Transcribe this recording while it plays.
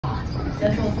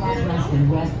Central Park West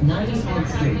and West 94th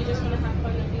Street. You just want to have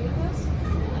fun and be with us?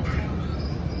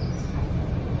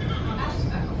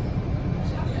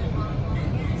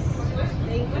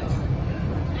 Thank you.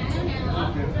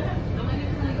 I'm going to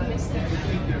call you Mr.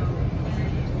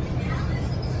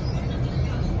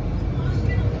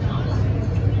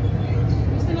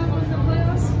 ¿Usted no conoce los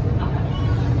juegos?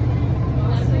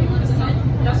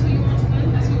 That's what you want to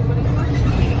win? That's what you want to win?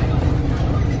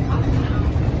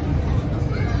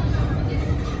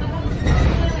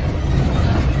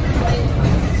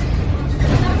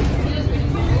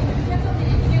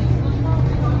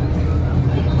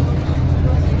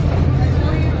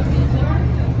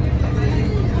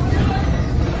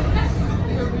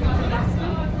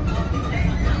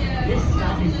 This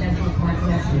stop is Central Park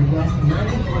West and West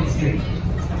 94th Street.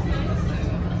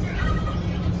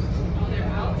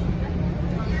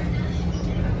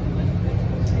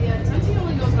 Yeah, Tennessee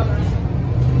only goes up.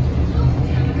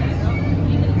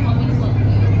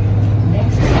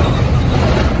 Next stop,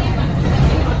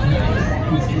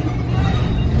 92nd Street.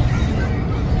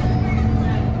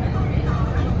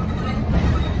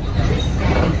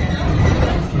 This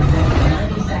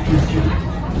stop is Central Park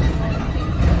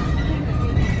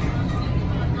West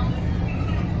and West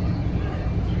 92nd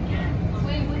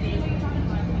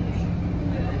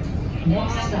Street.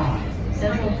 Next stop,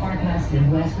 Central Park West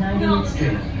and West 98th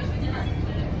Street.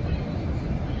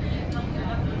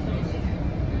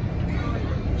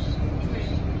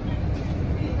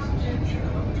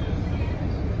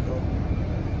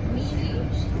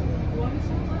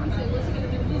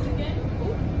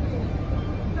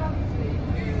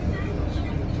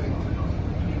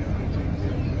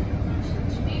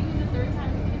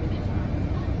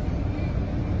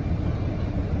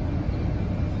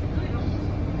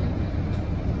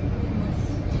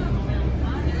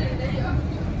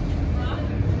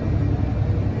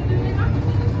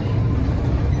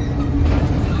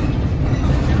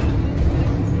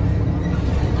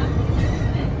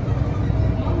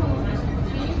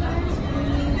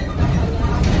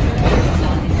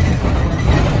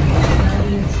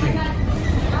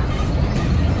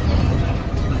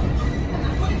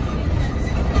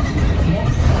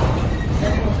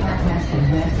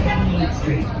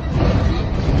 Street.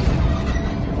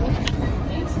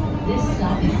 This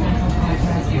stop is Central Park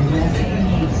West and West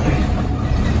 88th Street.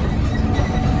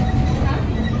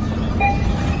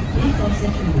 Please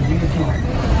exit through the rear door.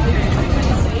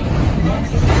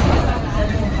 Next stop,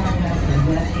 Central Park West and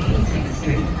West 86th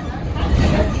Street.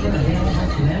 Transfer available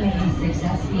to M86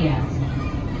 SPS.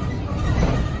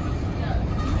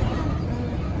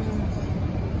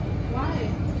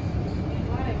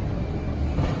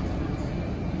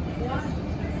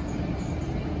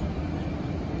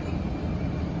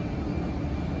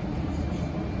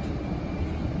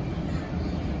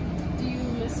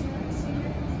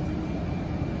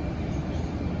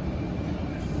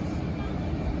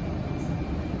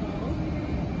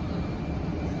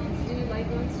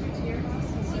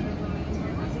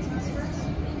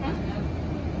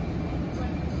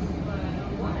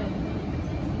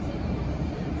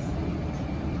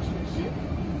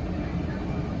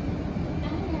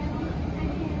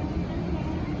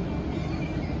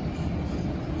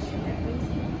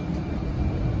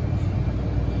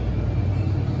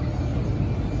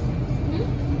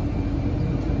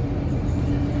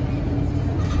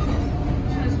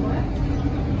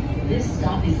 This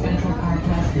stop is Central Park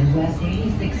West and West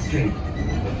 86th Street.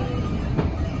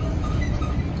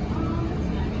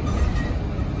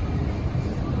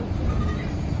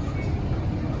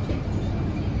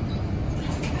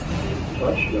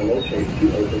 Touch will locate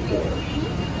to open doors.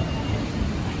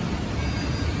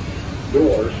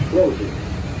 Doors closing.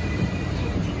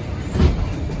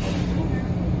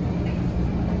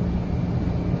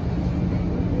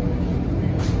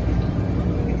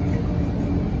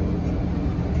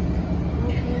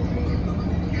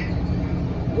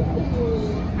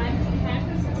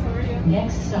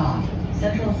 Next stop,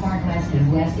 Central Park West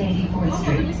and West 84th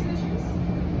Street.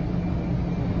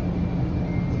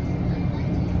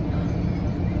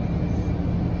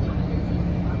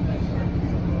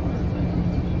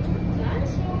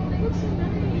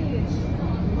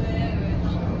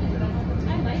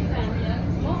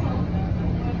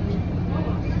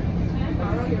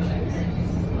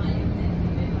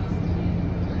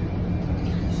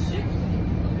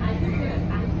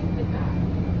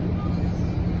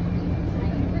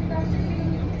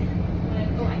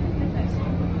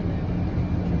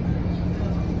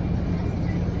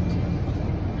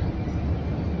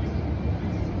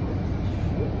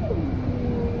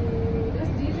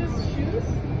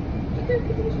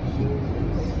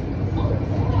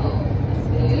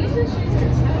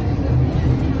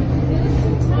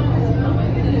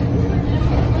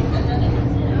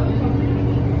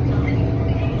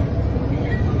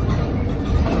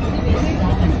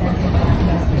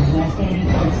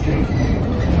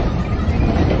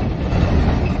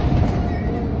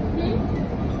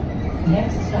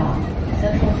 Next stop,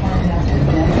 Central Park West and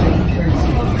West 81st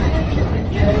Street.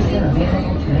 Transfer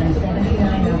available to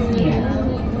M79 LPN.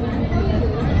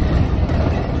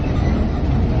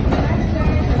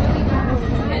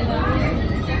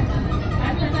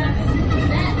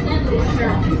 This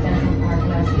stop is Central Park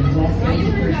West and West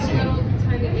 81st Street.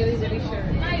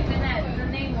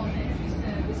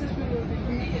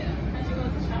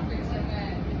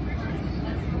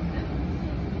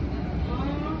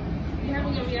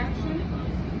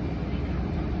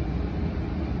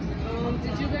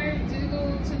 Did you go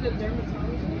to the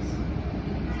dermatologist?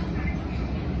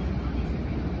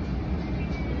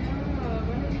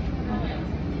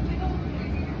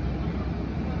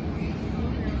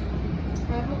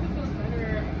 I hope it feels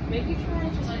better. Maybe try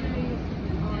just putting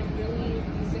on really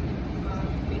basic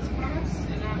face products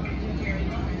and not very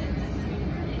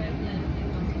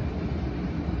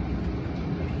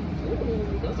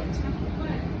Ooh, those are tough.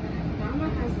 Mama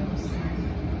has those.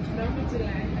 Mama today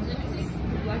has those.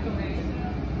 Black and white.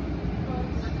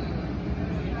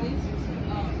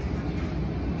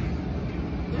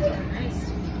 Those are nice.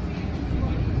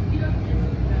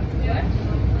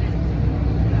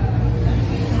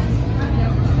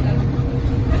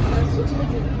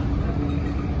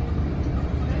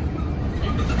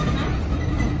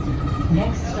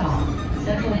 Next stop,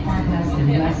 Central Park West and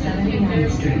West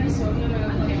 79th Street. So I'm gonna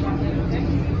walk in, okay?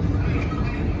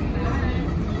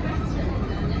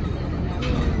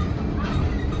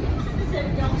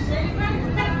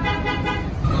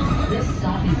 This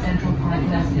stop is Central Park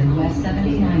West and West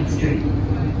 79th Street.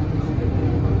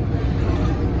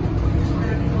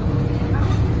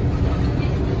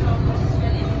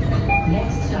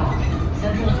 Next stop,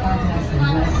 Central Park West and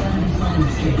West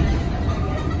 77th Street.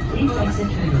 Please exit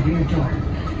through the rear door.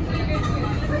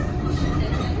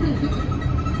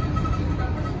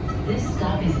 This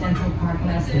stop is Central Park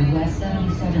West and West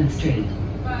 77th Street.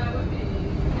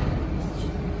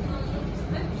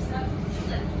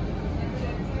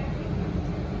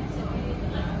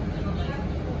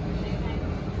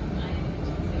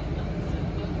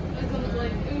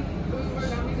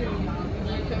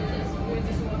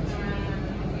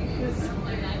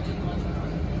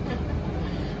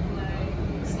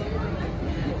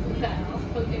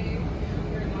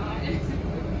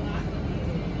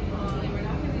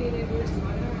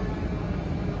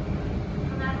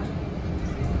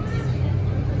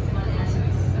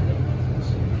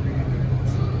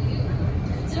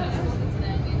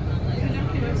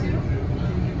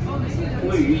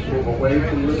 Please move away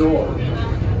from the doors.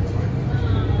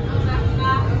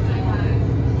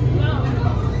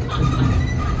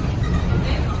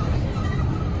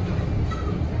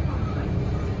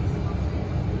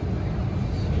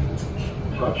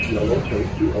 Touch yellow tape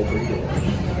to open doors.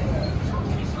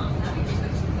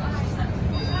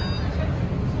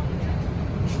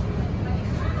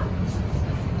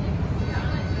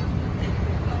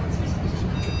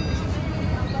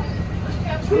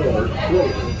 Doors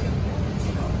closing.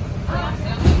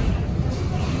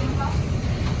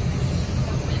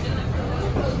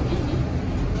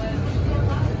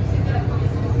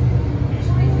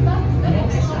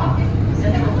 Next stop,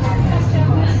 Central Park West and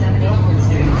West 74th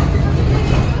Street.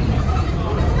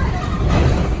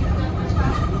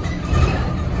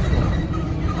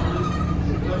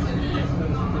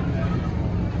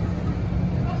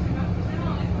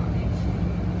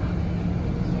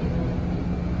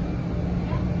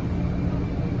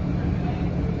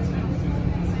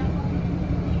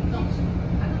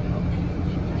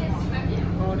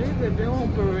 Oh, they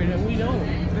own parade and we don't.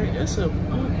 That's a.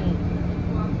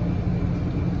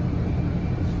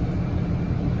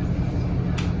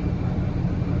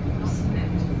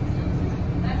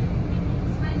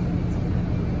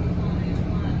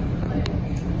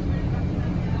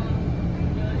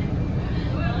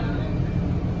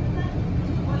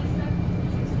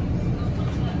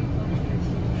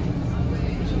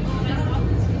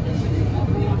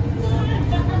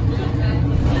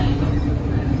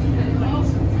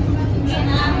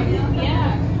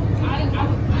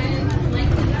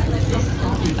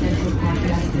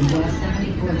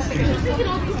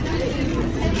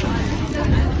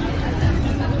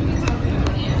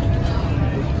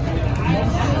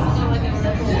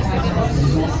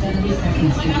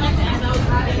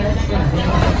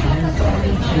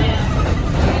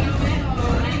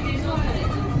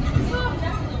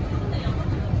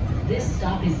 This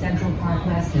stop is Central Park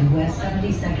West and West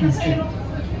 72nd Street.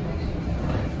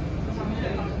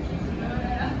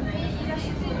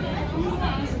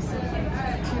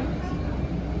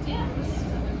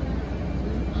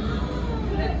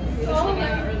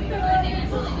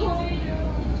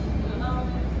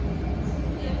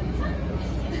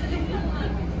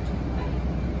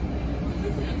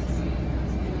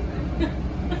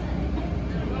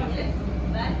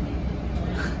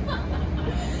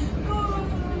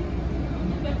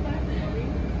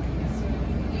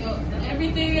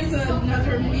 everything is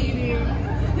another meeting.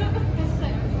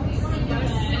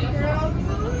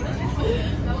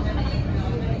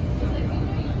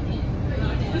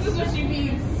 This is what she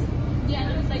means.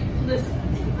 Yeah, it's like, listen.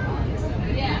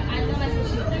 Yeah, I know that's what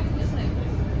she's like. It's like,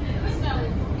 that's not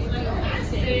what I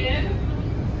said.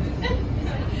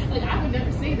 Like, I would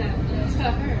never say that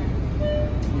to her.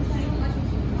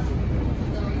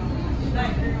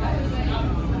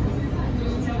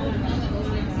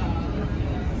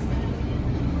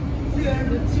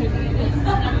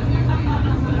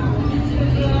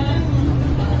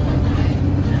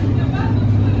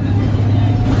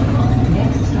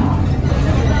 Next stop,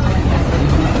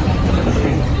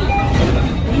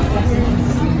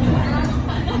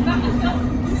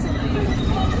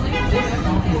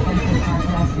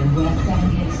 West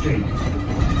 70th Street.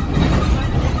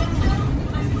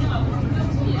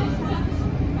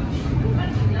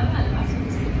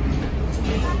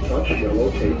 Touch yellow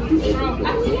tape to open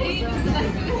doors.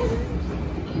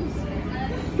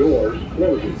 Doors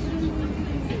closing.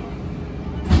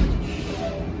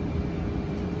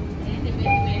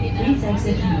 Please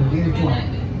exit from the rear door.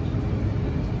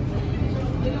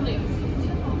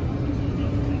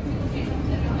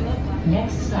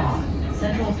 Next stop,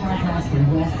 Central Park West and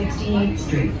West 68th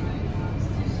Street.